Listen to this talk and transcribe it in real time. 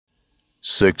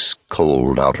6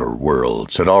 cold outer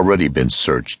worlds had already been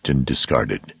searched and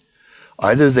discarded.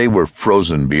 Either they were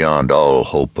frozen beyond all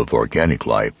hope of organic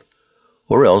life,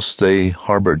 or else they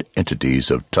harbored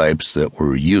entities of types that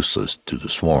were useless to the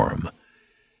swarm.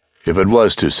 If it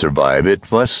was to survive,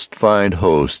 it must find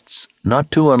hosts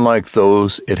not too unlike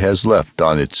those it has left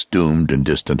on its doomed and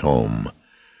distant home.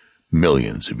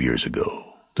 Millions of years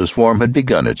ago, the swarm had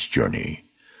begun its journey,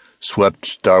 swept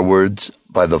starwards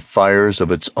by the fires of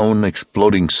its own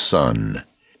exploding sun.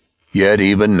 Yet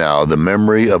even now the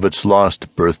memory of its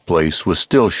lost birthplace was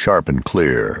still sharp and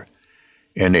clear,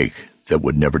 an ache that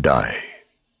would never die.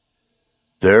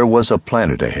 There was a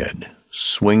planet ahead,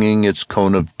 swinging its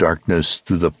cone of darkness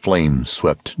through the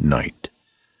flame-swept night.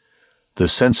 The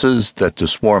senses that the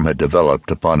swarm had developed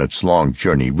upon its long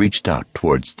journey reached out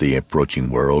towards the approaching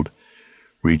world,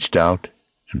 reached out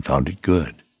and found it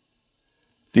good.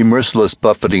 The merciless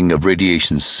buffeting of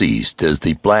radiation ceased as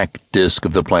the black disk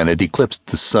of the planet eclipsed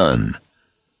the sun.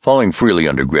 Falling freely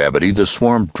under gravity, the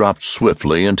swarm dropped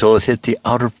swiftly until it hit the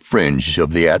outer fringe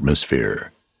of the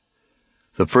atmosphere.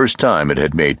 The first time it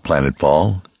had made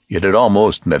planetfall, it had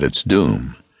almost met its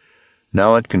doom.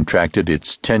 Now it contracted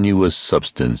its tenuous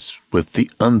substance with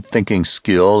the unthinking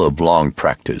skill of long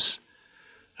practice,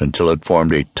 until it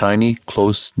formed a tiny,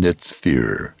 close-knit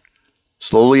sphere.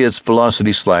 Slowly its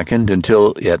velocity slackened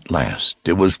until, at last,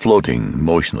 it was floating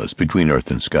motionless between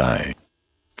earth and sky.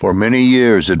 For many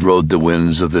years it rode the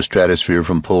winds of the stratosphere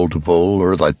from pole to pole,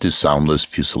 or like the soundless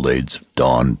fusillades of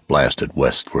dawn blasted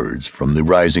westwards from the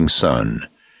rising sun.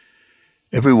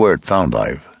 Everywhere it found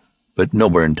life, but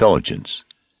nowhere intelligence.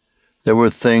 There were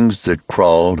things that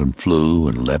crawled and flew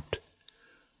and leapt,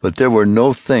 but there were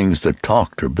no things that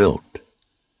talked or built.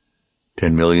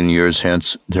 10 million years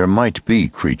hence, there might be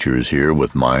creatures here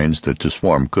with minds that the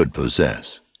swarm could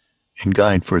possess, and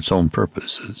guide for its own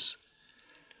purposes.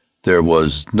 There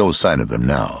was no sign of them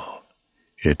now.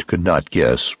 It could not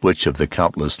guess which of the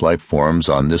countless life forms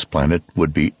on this planet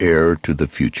would be heir to the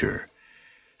future,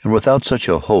 and without such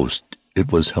a host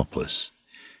it was helpless,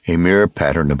 a mere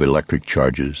pattern of electric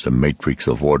charges, a matrix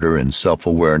of order and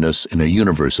self-awareness in a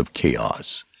universe of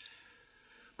chaos.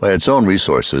 By its own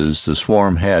resources, the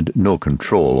swarm had no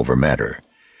control over matter.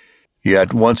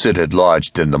 Yet once it had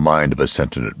lodged in the mind of a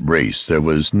sentient race, there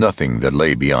was nothing that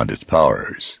lay beyond its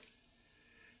powers.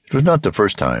 It was not the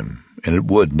first time, and it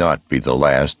would not be the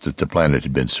last, that the planet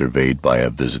had been surveyed by a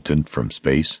visitant from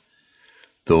space,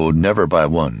 though never by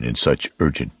one in such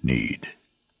urgent need.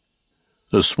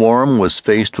 The swarm was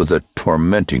faced with a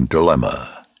tormenting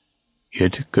dilemma.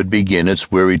 It could begin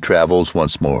its weary travels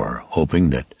once more,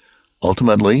 hoping that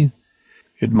ultimately,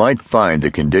 it might find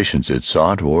the conditions it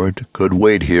sought, or it could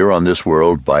wait here on this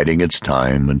world biding its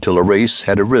time until a race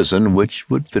had arisen which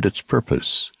would fit its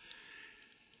purpose.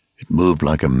 It moved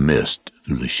like a mist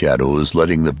through the shadows,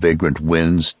 letting the vagrant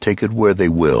winds take it where they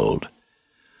willed.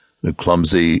 The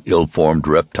clumsy, ill-formed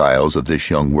reptiles of this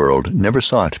young world never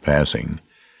saw it passing,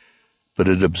 but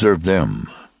it observed them,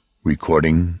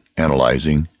 recording,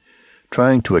 analyzing,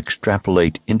 trying to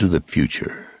extrapolate into the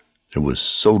future. There was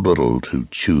so little to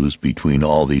choose between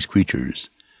all these creatures.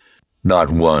 Not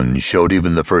one showed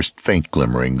even the first faint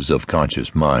glimmerings of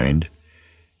conscious mind.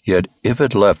 Yet if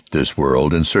it left this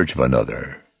world in search of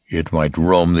another, it might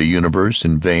roam the universe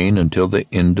in vain until the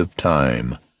end of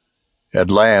time. At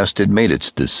last it made its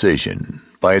decision.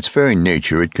 By its very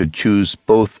nature it could choose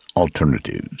both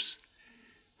alternatives.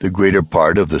 The greater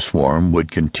part of the swarm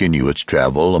would continue its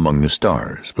travel among the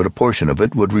stars, but a portion of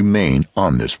it would remain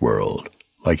on this world,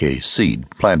 like a seed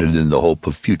planted in the hope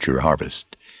of future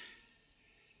harvest.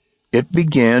 It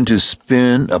began to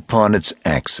spin upon its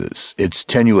axis, its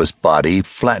tenuous body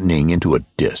flattening into a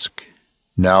disk.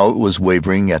 Now it was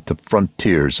wavering at the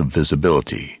frontiers of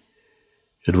visibility.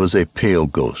 It was a pale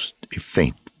ghost, a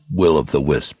faint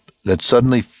will-o'-the-wisp that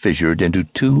suddenly fissured into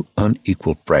 2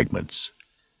 unequal fragments.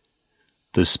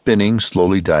 The spinning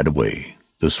slowly died away.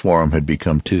 The swarm had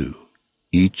become 2,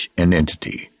 each an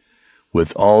entity,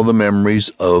 with all the memories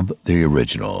of the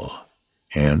original,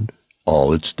 and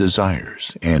all its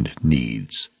desires and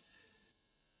needs.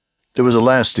 There was a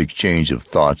last exchange of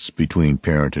thoughts between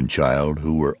parent and child,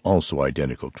 who were also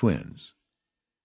identical twins.